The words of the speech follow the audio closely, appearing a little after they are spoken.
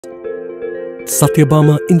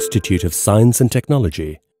Sathyabama Institute of Science and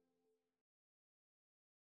Technology.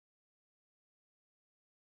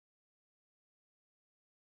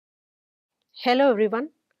 Hello everyone,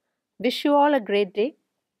 wish you all a great day.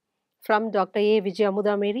 From Dr.A.Viji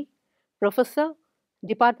Amutha, Professor,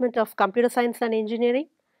 Department of Computer Science and Engineering,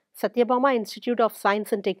 Sathyabama Institute of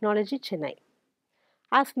Science and Technology, Chennai.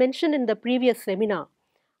 As mentioned in the previous seminar,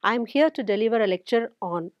 I am here to deliver a lecture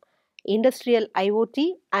on Industrial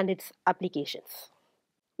IoT and its applications.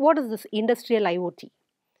 What is this Industrial IoT?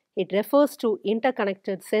 It refers to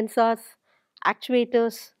interconnected sensors,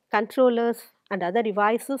 actuators, controllers, and other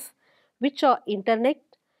devices which are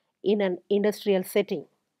interconnected in an industrial setting.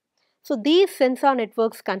 So these sensor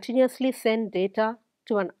networks continuously send data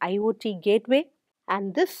to an IoT gateway,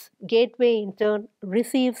 and this gateway in turn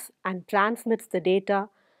receives and transmits the data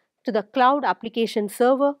to the cloud application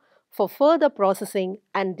server for further processing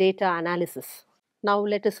and data analysis. Now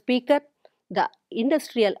let us speak at the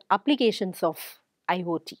industrial applications of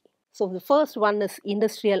IoT. So the first one is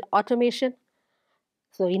industrial automation.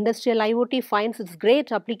 So industrial IoT finds its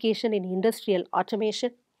great application in industrial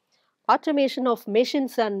automation. Automation of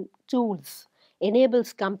machines and tools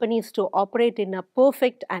enables companies to operate in a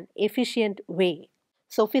perfect and efficient way.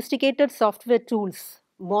 Sophisticated software tools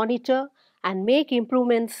monitor and make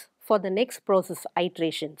improvements for the next process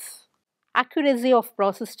iterations. Accuracy of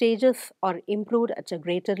process stages are improved at a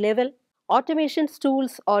greater level. Automation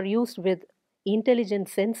tools are used with intelligent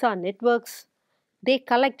sensor networks. They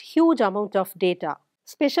collect huge amount of data.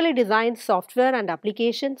 Specially designed software and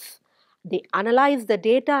applications, they analyze the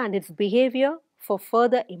data and its behavior for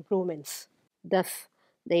further improvements. Thus,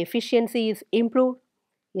 the efficiency is improved,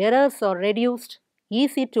 errors are reduced,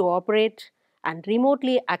 easy to operate, and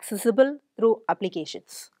remotely accessible through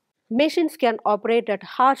applications. Machines can operate at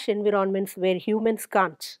harsh environments where humans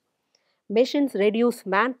can't. Machines reduce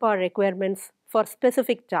manpower requirements for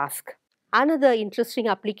specific tasks. Another interesting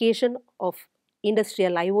application of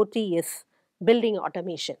industrial IoT is building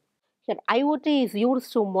automation. Here, IoT is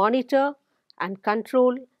used to monitor and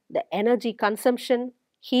control the energy consumption,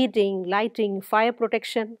 heating, lighting, fire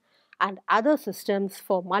protection, and other systems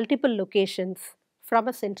for multiple locations from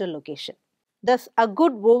a central location. Thus, a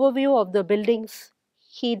good overview of the building's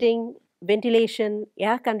heating, ventilation,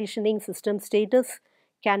 air conditioning system status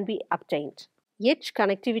can be obtained. Edge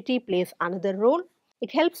connectivity plays another role.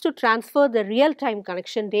 It helps to transfer the real-time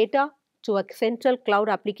connection data to a central cloud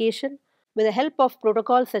application with the help of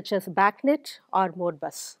protocols such as BACnet or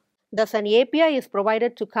Modbus. Thus, an API is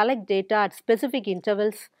provided to collect data at specific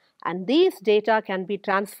intervals, and these data can be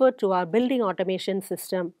transferred to our building automation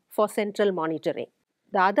system for central monitoring.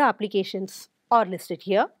 The other applications are listed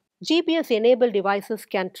here. GPS-enabled devices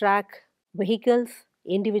can track vehicles,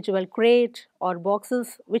 individual crates or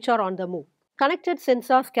boxes which are on the move. Connected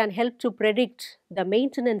sensors can help to predict the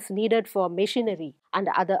maintenance needed for machinery and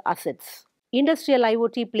other assets. Industrial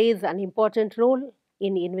IoT plays an important role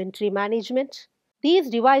in inventory management.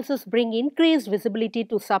 These devices bring increased visibility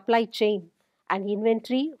to supply chain and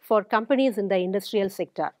inventory for companies in the industrial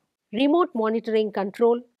sector. Remote monitoring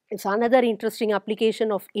control is another interesting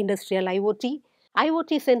application of industrial IoT.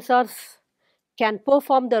 IoT sensors can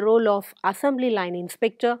perform the role of assembly line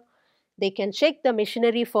inspector. They can check the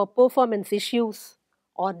machinery for performance issues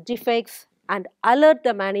or defects and alert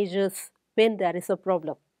the managers when there is a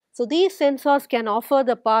problem. So these sensors can offer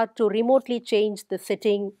the power to remotely change the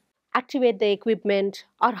setting, activate the equipment,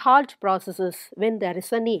 or halt processes when there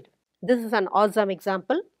is a need. This is an awesome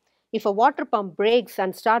example. If a water pump breaks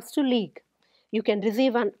and starts to leak, you can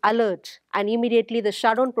receive an alert and immediately the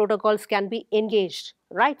shutdown protocols can be engaged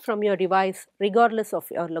right from your device regardless of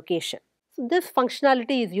your location. So this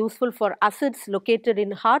functionality is useful for assets located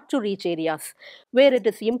in hard to reach areas where it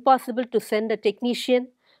is impossible to send a technician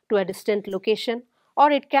to a distant location,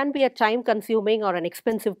 or it can be a time consuming or an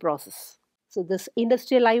expensive process. So this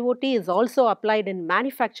industrial IoT is also applied in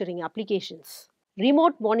manufacturing applications.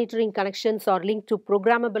 Remote monitoring connections are linked to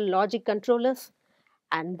programmable logic controllers,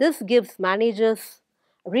 and this gives managers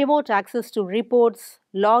remote access to reports,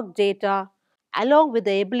 log data, along with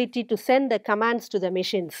the ability to send the commands to the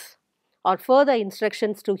machines or further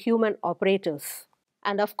instructions to human operators.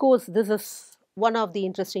 And of course, this is one of the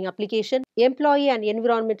interesting applications. Employee and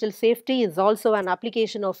environmental safety is also an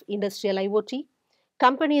application of industrial IoT.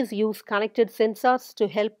 Companies use connected sensors to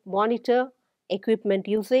help monitor equipment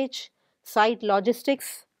usage, site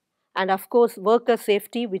logistics, and of course, worker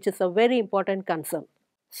safety, which is a very important concern.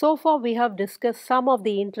 So far, we have discussed some of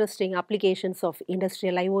the interesting applications of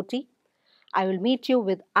industrial IoT. I will meet you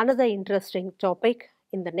with another interesting topic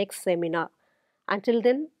in the next seminar. Until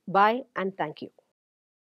then, bye and thank you.